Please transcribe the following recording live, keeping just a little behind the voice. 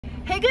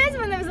Hey guys,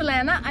 my name is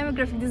Elena, I'm a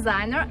graphic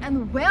designer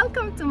and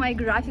welcome to my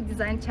graphic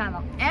design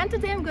channel. And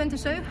today I'm going to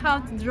show you how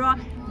to draw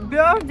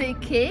birthday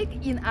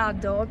cake in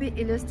Adobe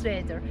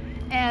Illustrator.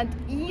 And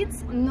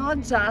it's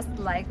not just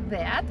like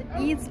that,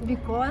 it's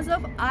because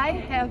of I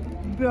have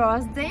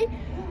birthday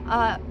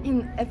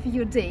in a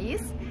few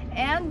days,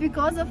 and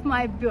because of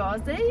my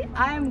birthday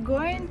I am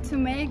going to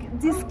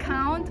make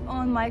discount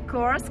on my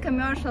course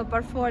Commercial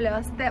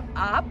Portfolio Step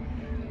Up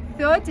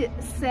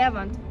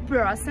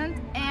 37%,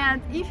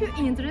 and if you're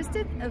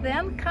interested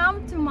then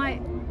come to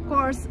my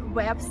course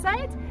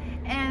website,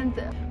 and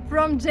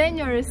from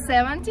January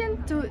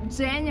 17 to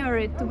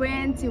January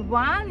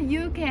 21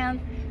 you can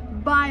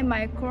buy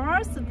my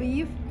course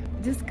with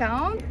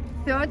discount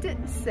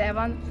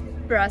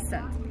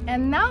 37%.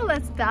 And now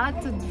let's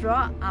start to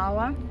draw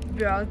our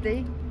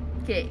birthday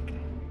cake.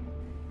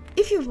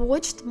 If you've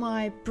watched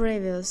my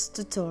previous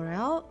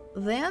tutorial,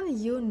 then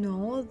you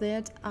know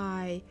that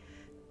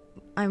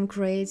I'm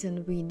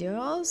creating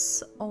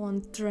videos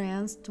on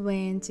trends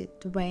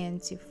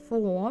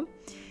 2024,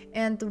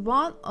 and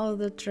one of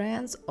the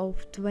trends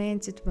of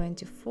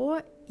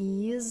 2024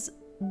 is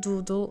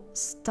doodle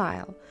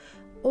style,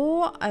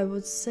 or I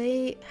would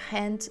say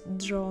hand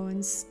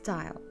drawing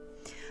style.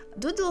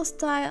 Doodle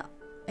style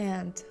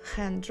and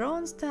hand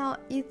drawn style,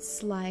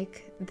 it's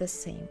like the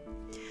same.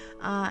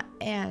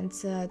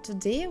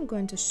 Today I'm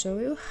going to show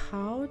you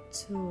how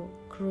to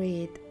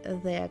create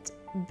that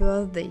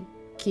birthday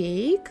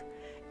cake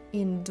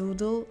in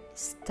doodle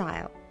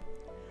style.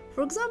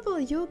 For example,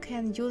 you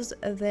can use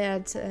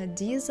that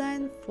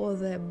design for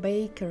the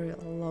bakery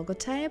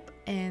logotype,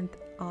 and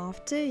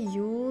after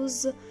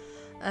use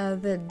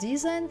the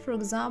design, for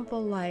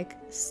example, like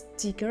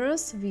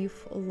stickers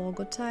with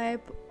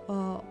logotype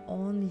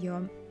on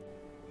your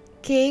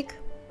cake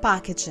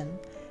packaging.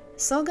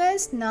 So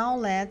guys, now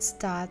let's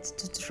start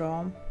to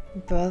draw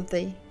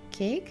birthday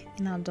cake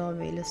in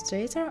Adobe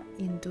Illustrator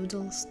in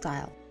doodle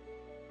style.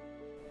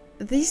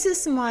 This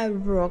is my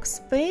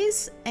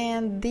workspace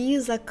and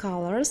these are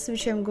colors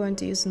which I'm going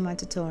to use in my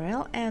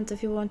tutorial, and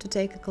if you want to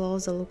take a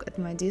closer look at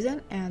my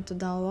design and to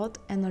download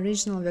an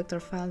original vector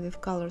file with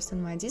colors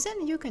in my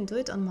design, you can do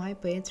it on my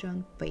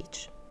Patreon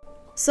page.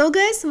 So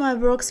guys, my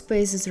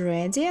workspace is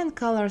ready and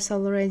colors are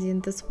already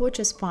in the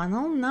swatches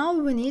panel. Now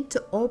we need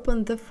to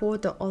open the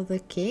photo of the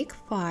cake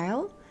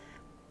file,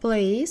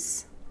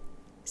 place,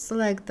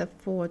 select the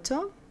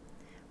photo,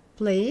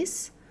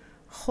 place,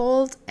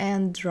 hold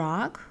and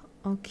drag.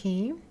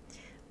 Okay,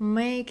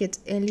 make it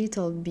a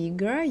little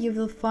bigger. You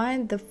will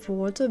find the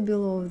photo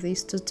below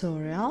this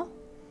tutorial.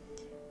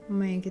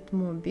 Make it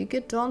more bigger.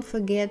 Don't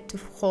forget to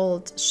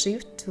hold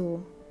shift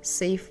to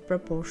save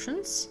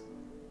proportions.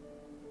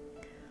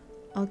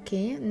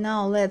 Okay,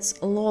 now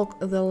let's lock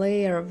the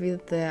layer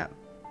with the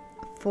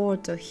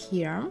photo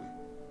here.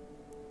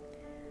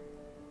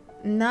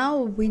 Now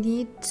we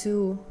need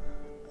to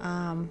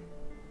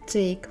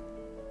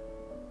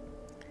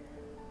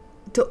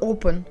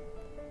open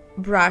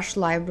brush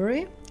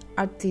library,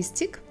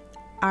 artistic,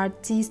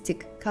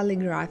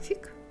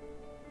 calligraphic,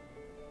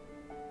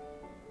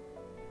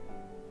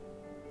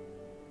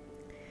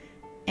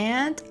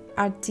 and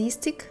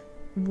artistic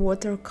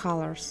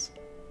watercolors.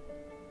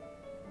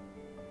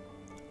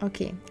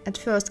 Okay, at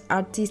first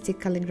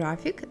artistic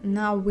calligraphic.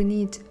 Now we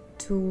need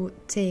to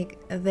take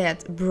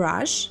that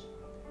brush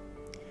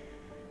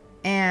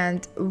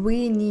and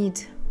we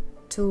need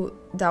to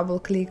double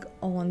click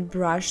on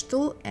brush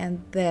tool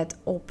and that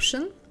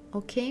option.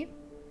 Okay,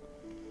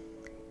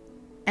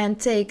 and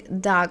take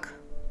dark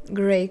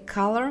gray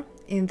color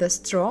in the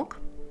stroke,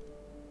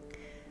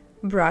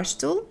 brush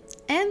tool,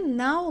 and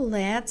now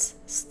let's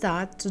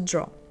start to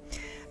draw.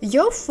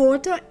 Your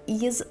photo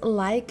is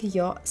like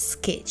your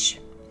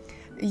sketch.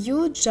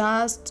 You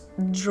just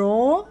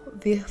draw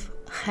with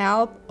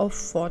help of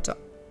photo.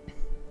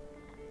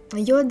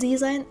 Your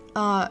design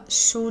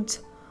should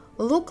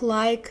look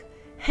like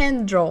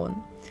hand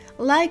drawn,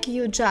 like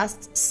you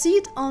just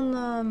sit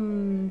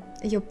on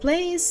your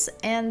place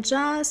and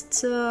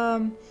just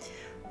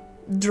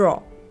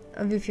draw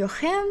with your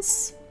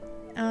hands,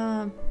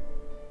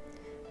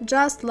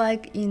 just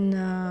like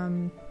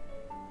in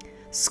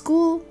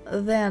school.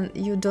 Then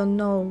you don't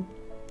know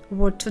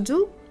what to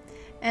do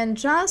and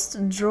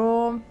just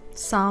draw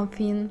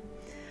something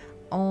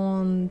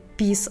on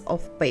piece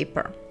of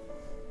paper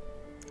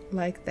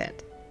like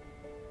that.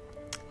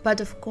 But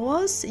of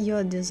course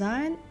your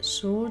design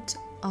should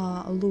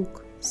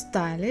look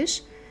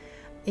stylish,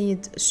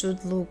 it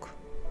should look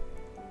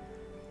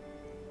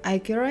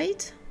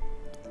accurate.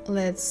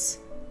 Let's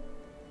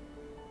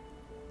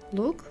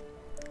look.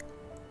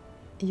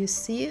 You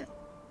see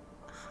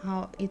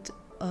how it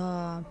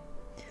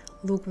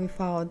look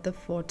without the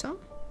photo.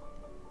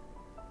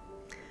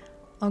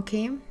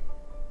 Okay,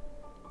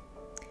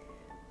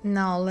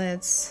 now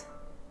let's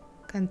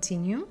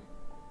continue.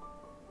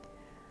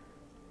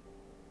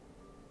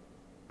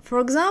 For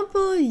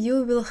example,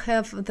 you will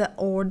have the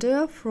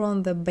order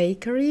from the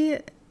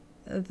bakery.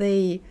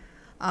 They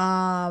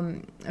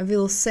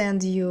will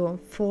send you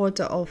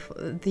photo of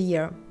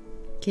their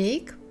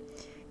cake,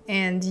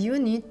 and you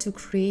need to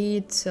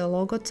create a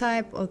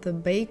logotype of the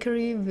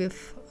bakery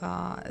with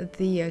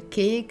the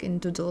cake in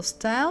Doodle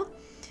style,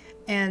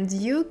 and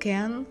you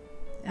can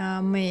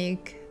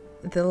make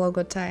the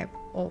logotype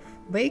of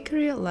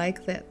bakery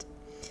like that.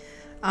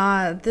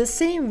 The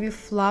same with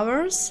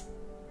flowers.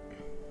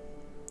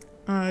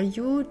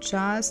 You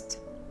just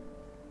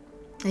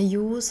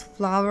use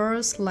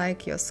flowers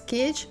like your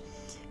sketch.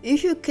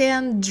 If you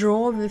can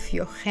draw with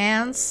your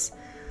hands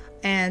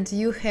and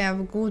you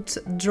have good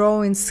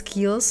drawing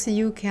skills,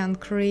 you can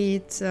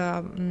create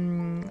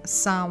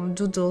some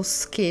doodle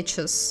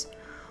sketches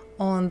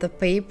on the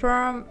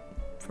paper.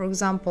 For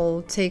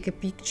example, take a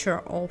picture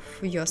of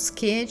your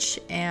sketch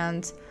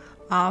and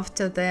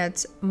after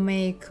that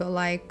make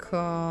like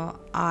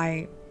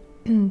I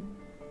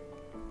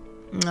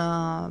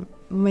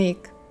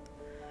make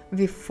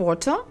with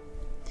photo.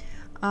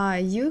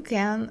 You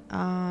can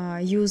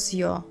use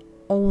your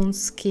own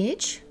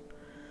sketch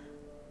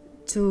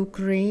to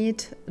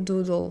create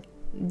doodle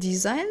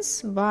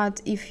designs,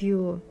 but if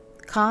you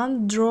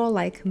can't draw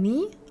like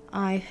me,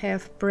 I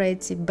have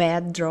pretty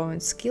bad drawing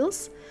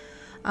skills,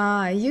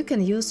 you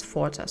can use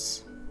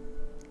photos.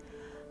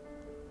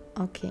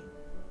 Okay.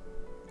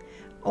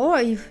 Or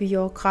if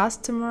your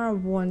customer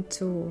want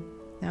to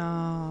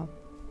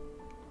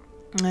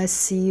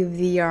see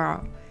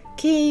their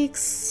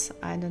cakes,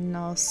 I don't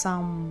know,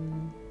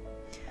 some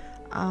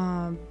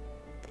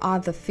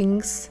other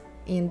things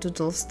in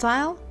doodle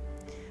style,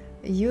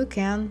 you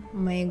can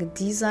make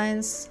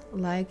designs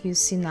like you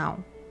see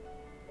now.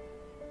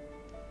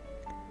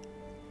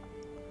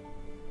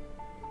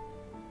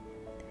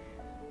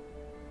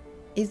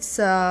 It's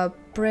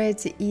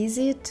pretty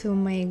easy to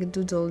make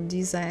doodle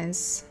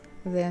designs.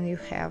 Then you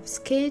have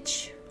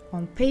sketch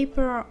on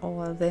paper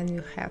or then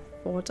you have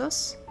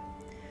photos.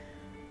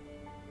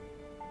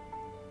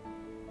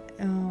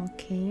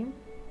 Okay,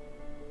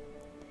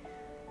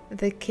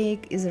 the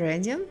cake is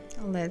ready.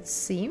 Let's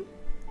see.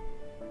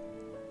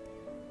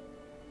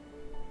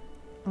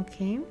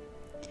 Okay,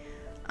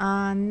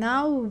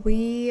 now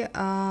we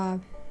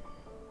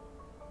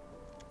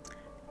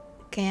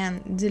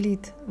can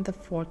delete the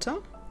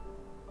photo.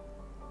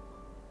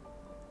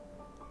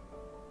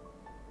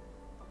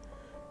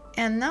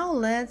 And now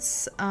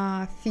let's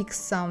fix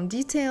some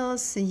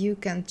details. You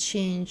can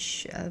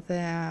change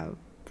the,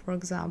 for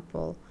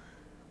example,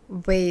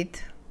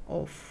 weight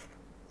of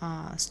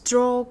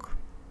stroke.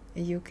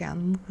 You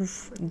can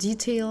move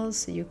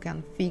details. You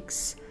can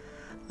fix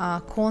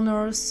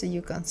corners.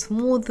 You can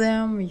smooth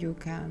them. You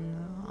can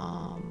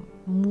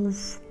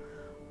move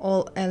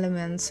all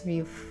elements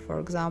with, for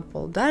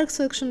example, direct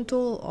selection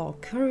tool or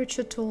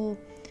curvature tool.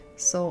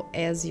 So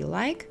as you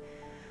like.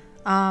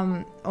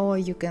 Or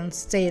you can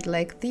stay it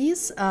like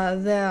this.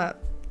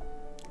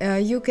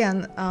 You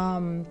can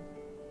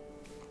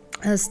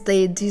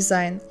stay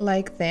design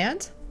like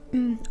that,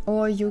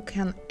 or you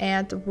can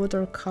add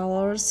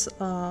watercolors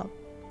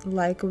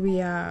like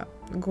we are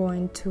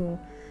going to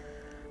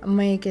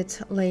make it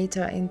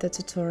later in the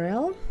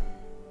tutorial.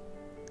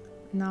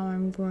 Now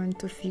I'm going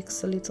to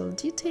fix a little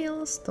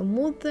details, to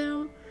move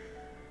them,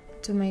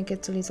 to make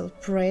it a little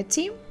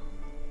pretty.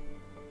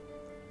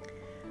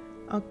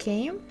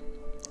 Okay.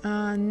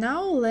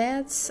 Now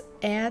let's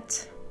add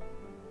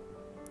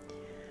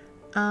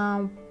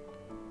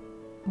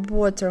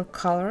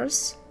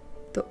watercolors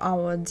to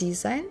our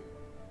design,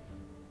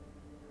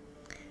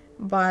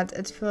 but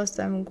at first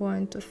I'm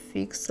going to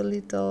fix a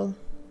little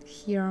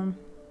here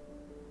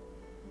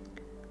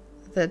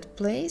that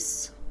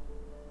place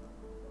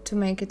to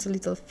make it a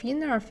little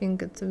thinner. I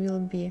think it will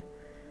be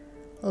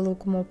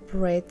look more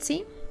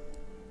pretty.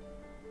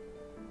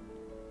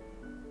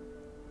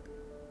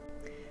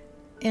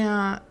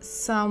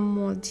 Some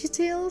more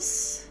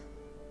details.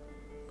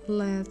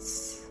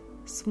 Let's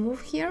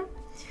smooth here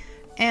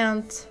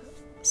and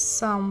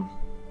some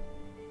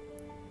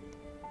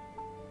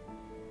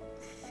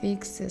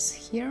fixes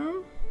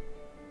here.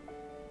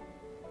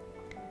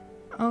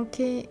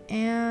 Okay,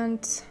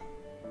 and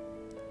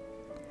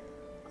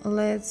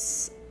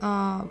let's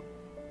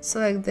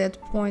select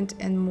that point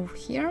and move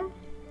here.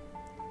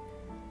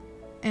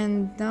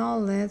 And now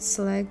let's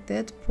select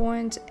that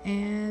point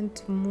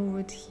and move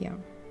it here,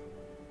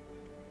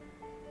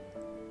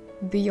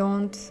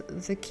 beyond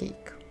the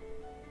cake.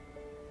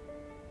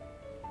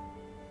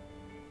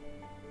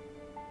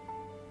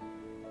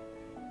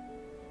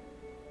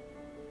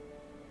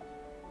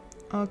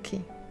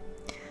 Okay,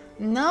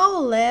 now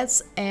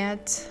let's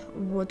add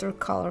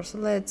watercolors.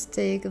 Let's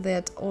take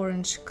that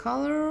orange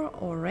color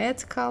or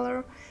red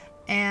color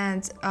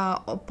and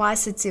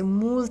opacity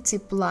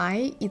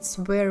multiply. It's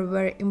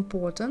very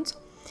important.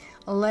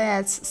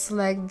 Let's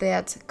select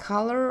that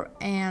color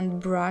and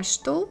brush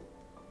tool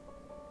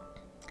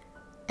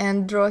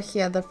and draw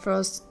here the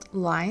first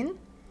line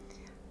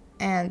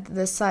and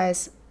the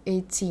size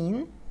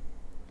 18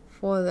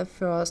 for the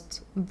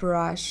first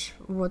brush,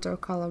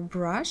 watercolor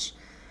brush.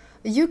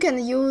 You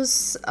can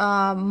use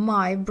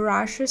my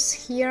brushes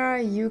here.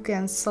 You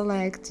can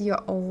select your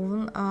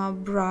own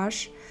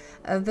brush,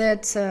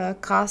 that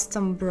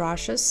custom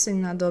brushes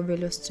in Adobe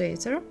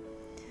Illustrator.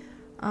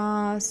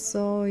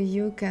 so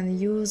you can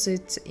use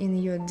it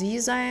in your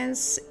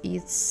designs.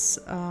 It's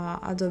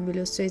Adobe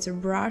Illustrator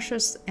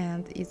brushes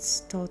and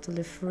it's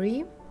totally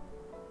free.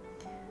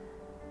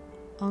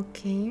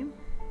 Okay,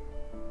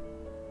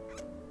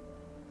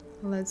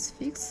 let's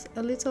fix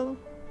a little.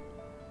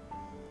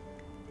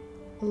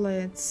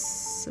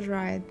 Let's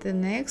write the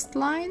next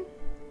line,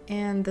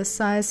 and the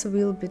size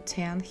will be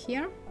 10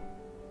 here.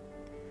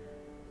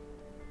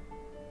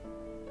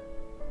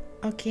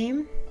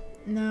 Okay,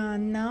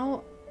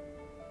 now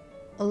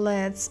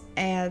let's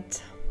add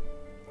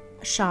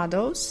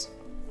shadows.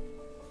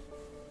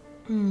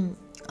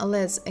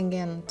 Let's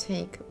again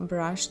take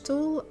brush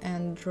tool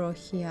and draw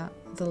here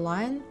the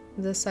line.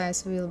 The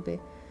size will be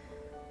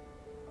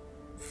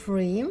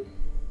 3.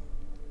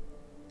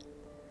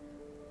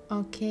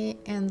 Okay,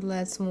 and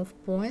let's move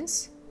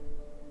points.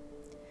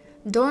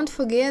 Don't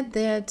forget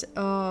that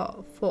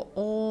for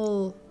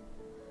all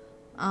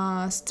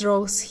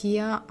strokes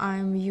here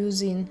I'm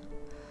using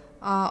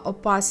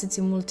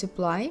opacity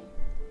multiply.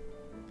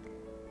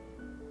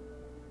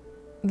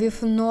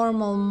 With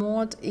normal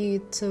mode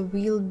it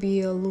will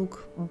be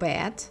look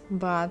bad,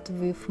 but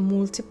with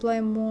multiply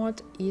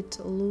mode it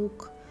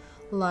look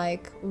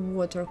like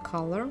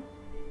watercolor.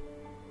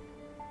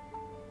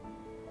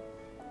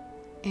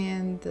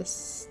 And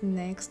this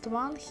next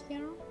one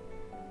here.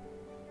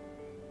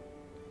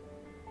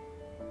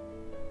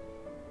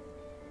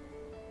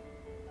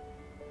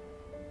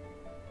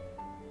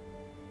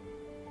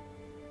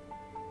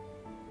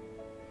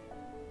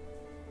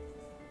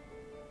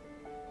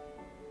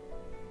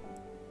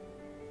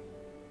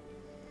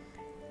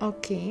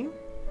 Okay,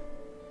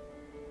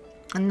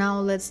 and now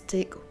let's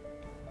take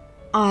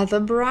other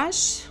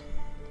brush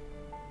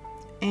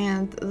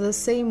and the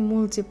same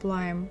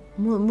multiply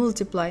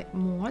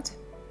mode.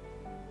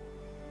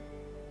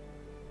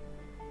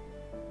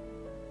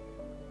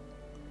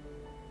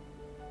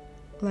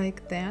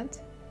 Like that.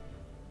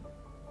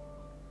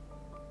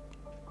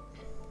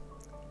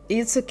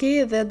 It's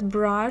okay that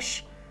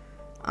brush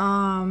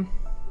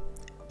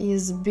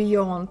is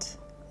beyond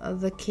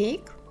the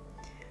cake.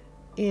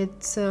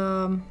 It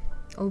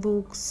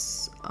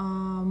looks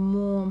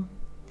more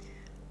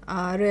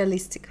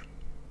realistic.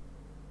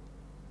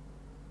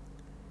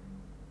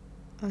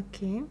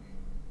 Okay,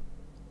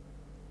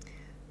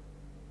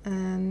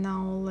 and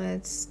now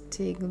let's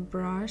take the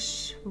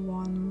brush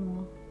one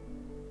more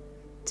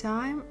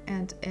time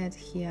and add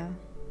here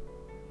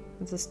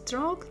the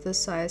stroke, the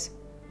size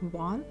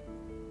 1,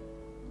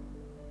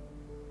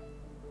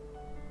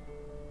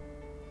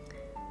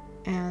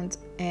 and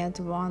add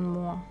one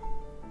more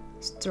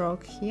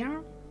stroke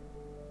here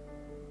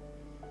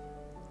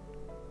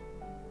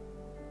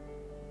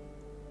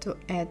to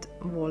add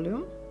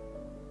volume.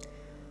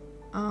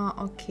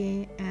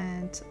 Okay,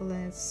 and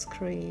let's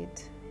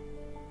create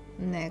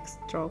next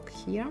stroke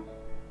here.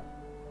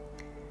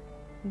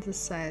 The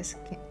size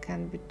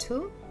can be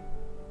 2.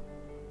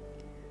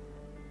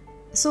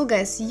 So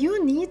guys,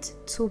 you need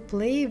to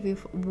play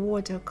with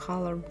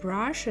watercolor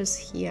brushes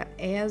here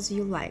as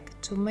you like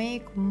to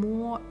make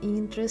more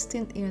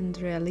interesting and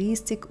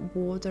realistic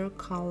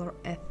watercolor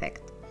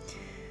effect.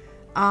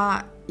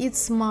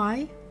 It's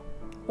my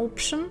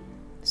option,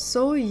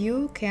 so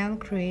you can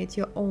create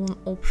your own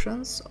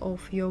options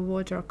of your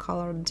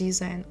watercolor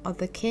design of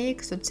the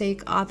cake, to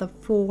take other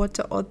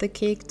photo of the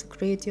cake to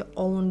create your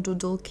own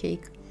doodle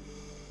cake.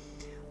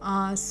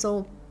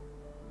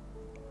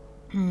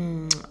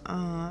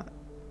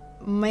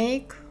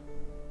 Make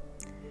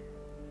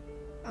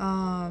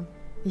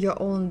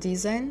your own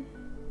design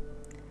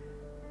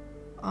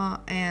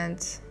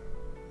and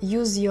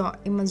use your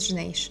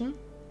imagination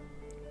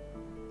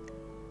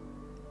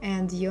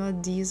and your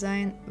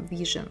design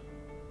vision.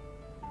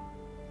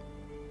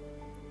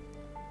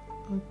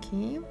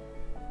 Okay,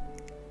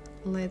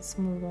 let's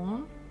move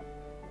on.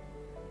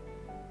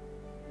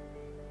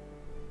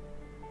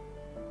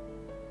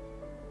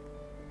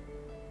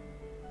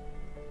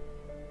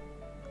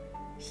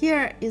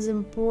 Here is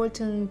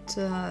important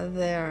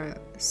their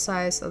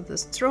size of the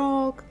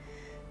stroke,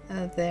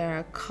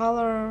 their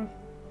color,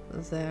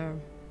 their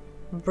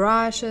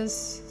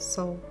brushes.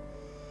 So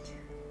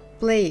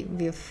play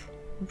with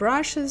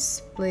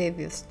brushes, play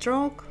with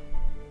stroke,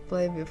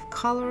 play with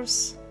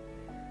colors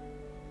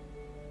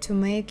to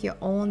make your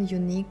own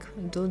unique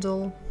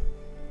doodle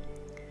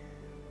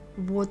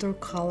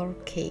watercolor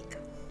cake.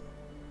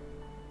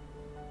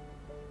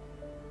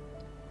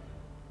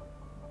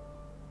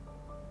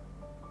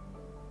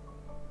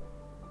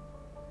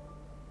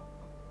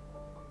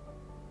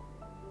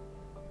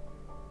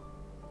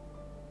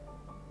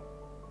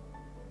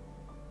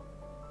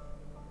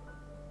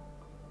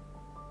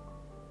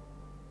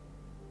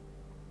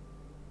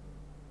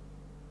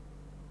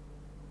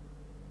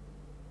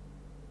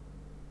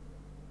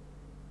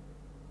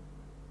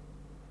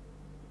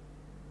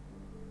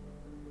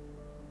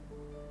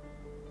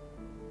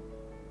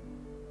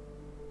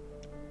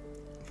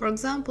 For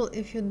example,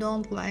 if you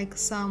don't like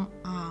some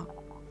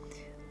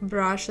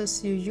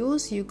brushes you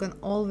use, you can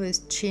always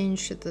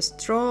change the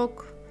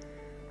stroke,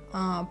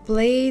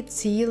 play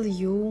till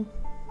you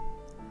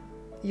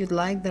you'd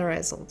like the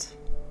result.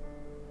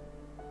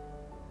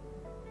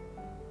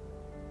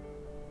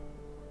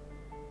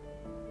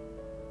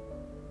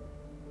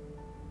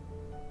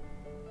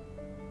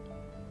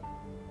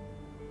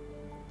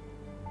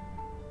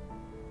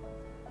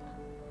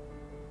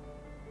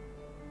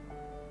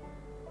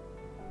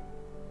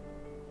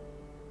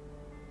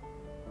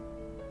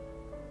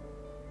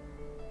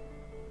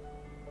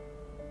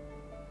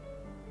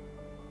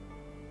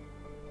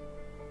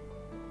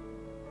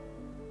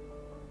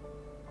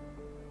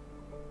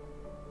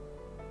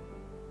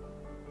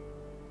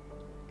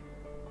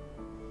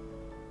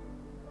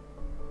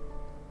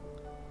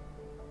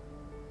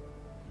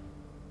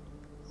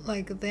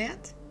 Like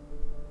that.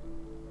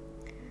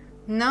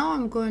 Now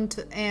I'm going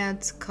to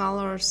add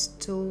colors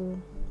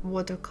to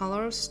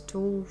watercolors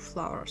to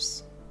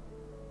flowers.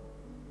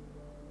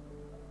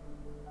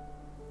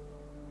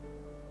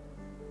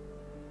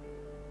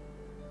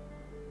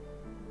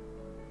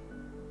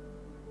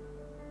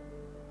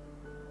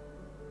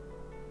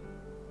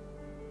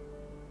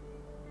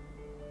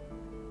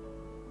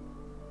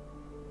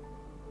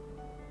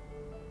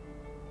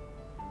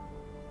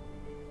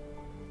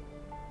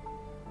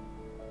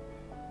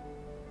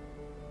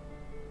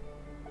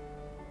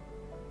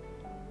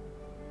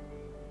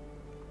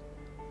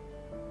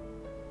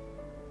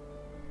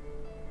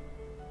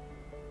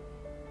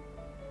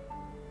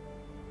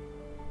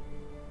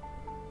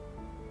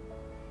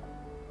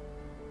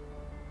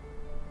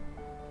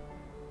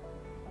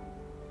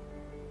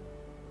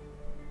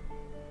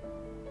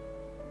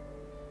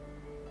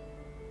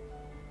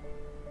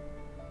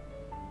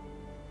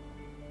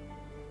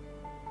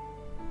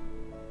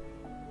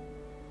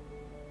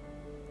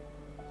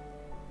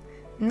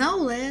 Now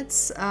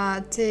let's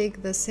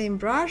take the same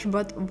brush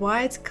but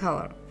white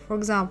color. For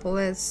example,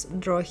 let's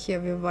draw here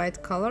with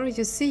white color.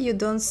 You see, you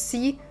don't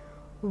see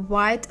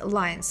white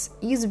lines.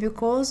 It's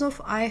because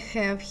of I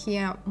have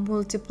here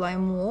multiply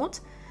mode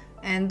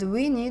and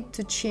we need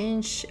to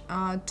change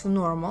to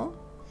normal,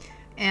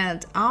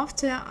 and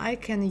after I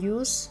can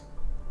use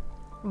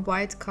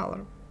white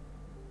color.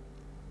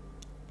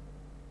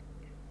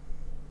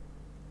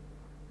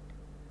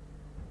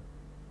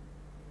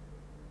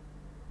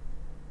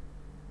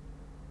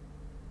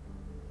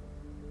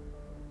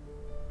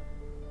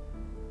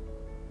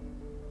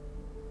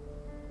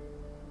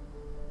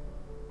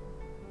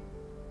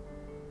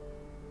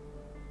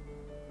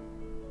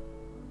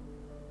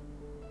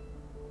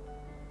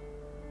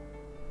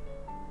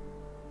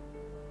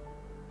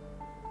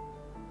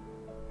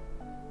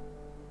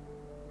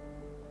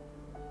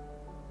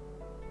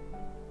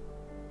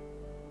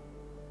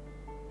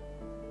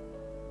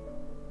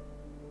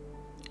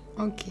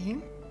 Okay,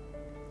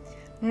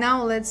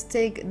 now let's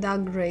take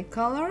dark gray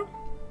color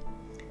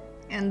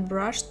and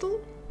brush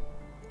tool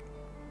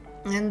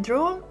and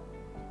draw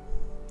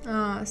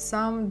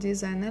some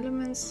design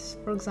elements,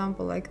 for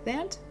example, like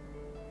that.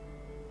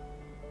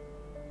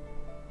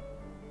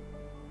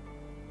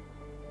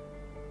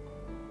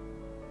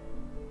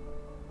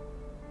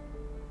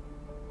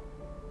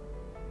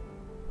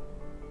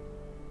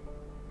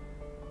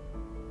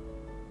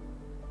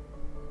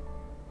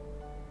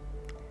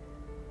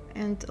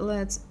 And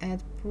let's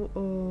add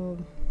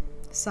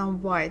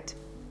some white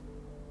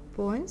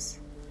points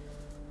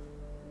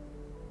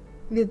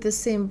with the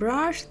same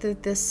brush,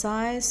 with the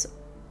size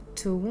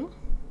 2.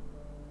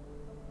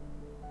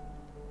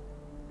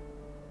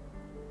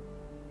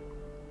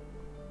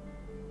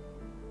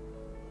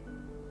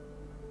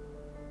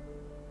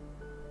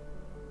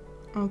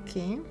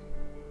 Okay,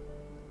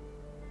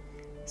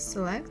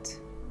 select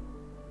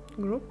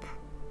group,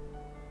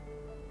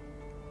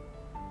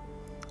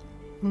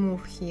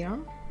 move here,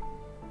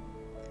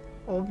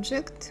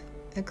 object,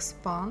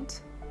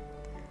 expand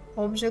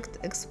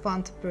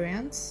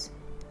appearance.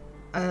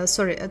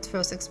 At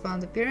first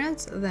expand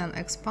appearance, then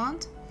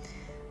expand.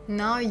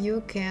 Now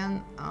you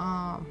can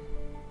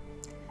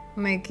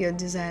make your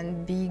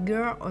design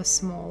bigger or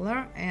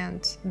smaller,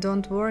 and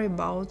don't worry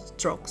about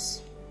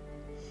strokes.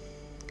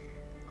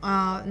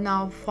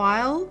 Now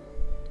file,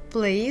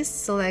 place,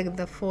 select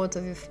the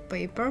photo with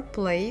paper,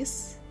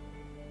 place,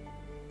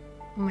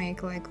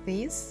 make like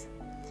this,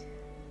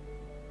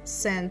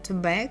 send to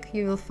back.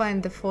 You will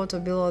find the photo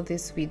below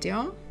this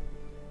video.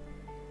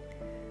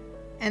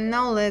 And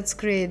now let's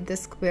create the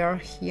square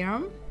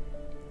here.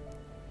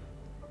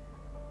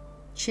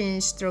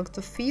 Change stroke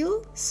to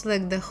fill,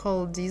 select the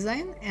whole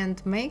design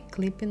and make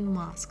clipping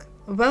mask.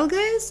 Well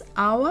guys,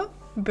 our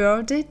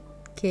birthday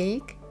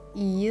cake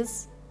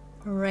is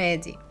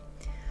ready.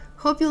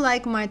 Hope you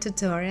like my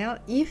tutorial.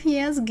 If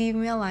yes, give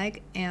me a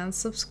like and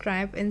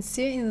subscribe, and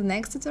see you in the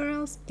next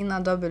tutorials in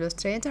Adobe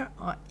Illustrator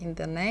or in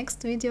the next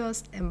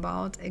videos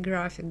about a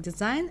graphic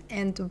design,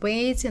 and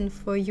waiting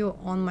for you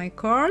on my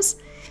course.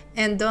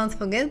 And don't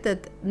forget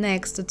that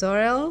next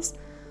tutorials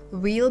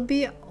will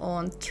be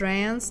on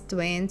Trends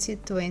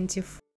 2024.